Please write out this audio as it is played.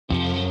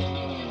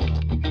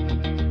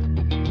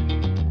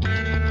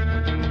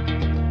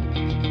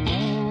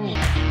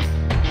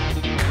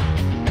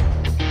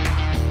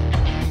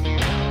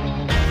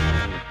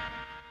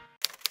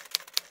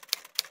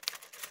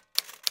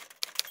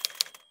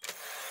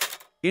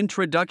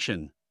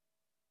Introduction.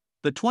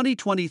 The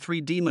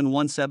 2023 Demon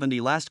 170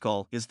 Last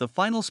Call is the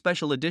final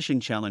special edition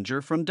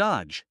Challenger from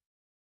Dodge.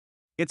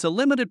 It's a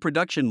limited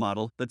production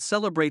model that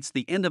celebrates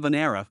the end of an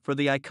era for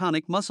the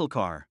iconic muscle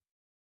car.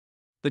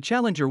 The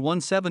Challenger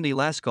 170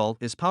 Last Call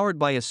is powered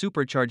by a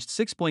supercharged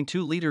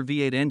 6.2-liter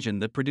V8 engine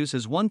that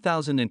produces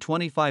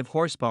 1,025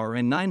 horsepower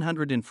and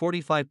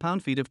 945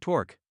 pound-feet of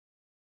torque.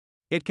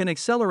 It can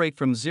accelerate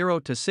from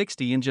 0 to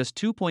 60 in just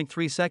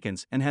 2.3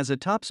 seconds and has a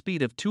top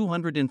speed of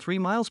 203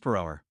 miles per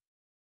hour.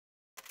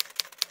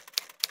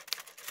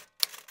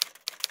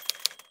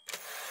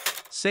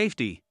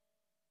 Safety.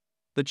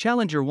 The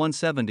Challenger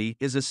 170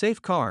 is a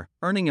safe car,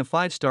 earning a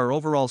 5-star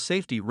overall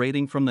safety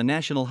rating from the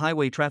National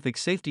Highway Traffic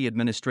Safety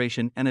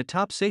Administration and a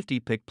top Safety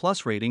Pick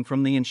Plus rating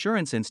from the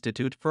Insurance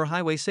Institute for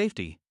Highway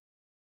Safety.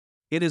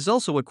 It is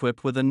also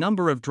equipped with a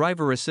number of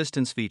driver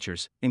assistance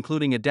features,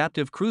 including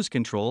adaptive cruise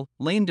control,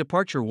 lane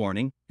departure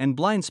warning, and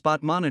blind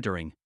spot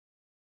monitoring.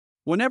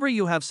 Whenever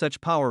you have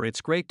such power,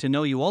 it's great to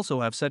know you also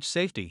have such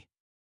safety.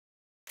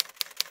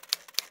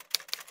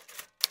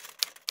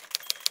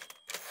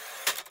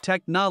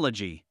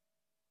 Technology.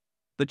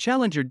 The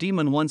Challenger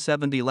Demon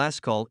 170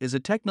 Last Call is a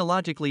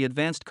technologically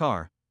advanced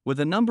car, with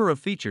a number of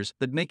features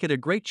that make it a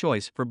great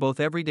choice for both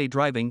everyday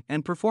driving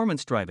and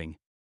performance driving.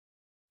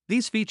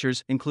 These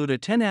features include a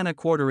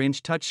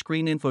 10.25-inch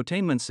touchscreen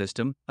infotainment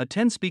system, a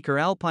 10-speaker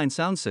Alpine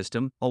sound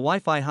system, a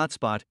Wi-Fi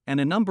hotspot,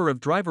 and a number of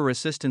driver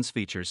assistance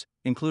features,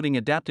 including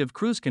adaptive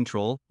cruise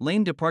control,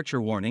 lane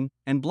departure warning,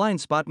 and blind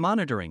spot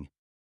monitoring.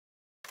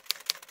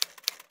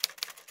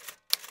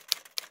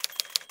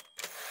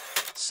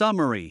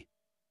 Summary.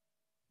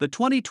 The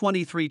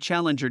 2023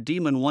 Challenger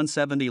Demon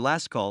 170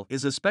 Last Call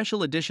is a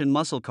special edition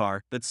muscle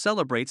car that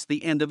celebrates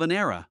the end of an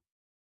era.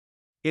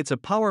 It's a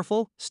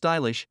powerful,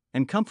 stylish,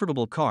 and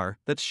comfortable car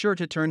that's sure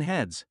to turn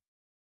heads.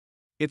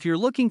 If you're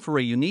looking for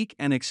a unique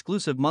and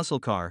exclusive muscle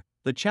car,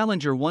 the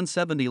Challenger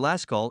 170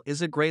 Last Call is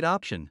a great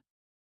option.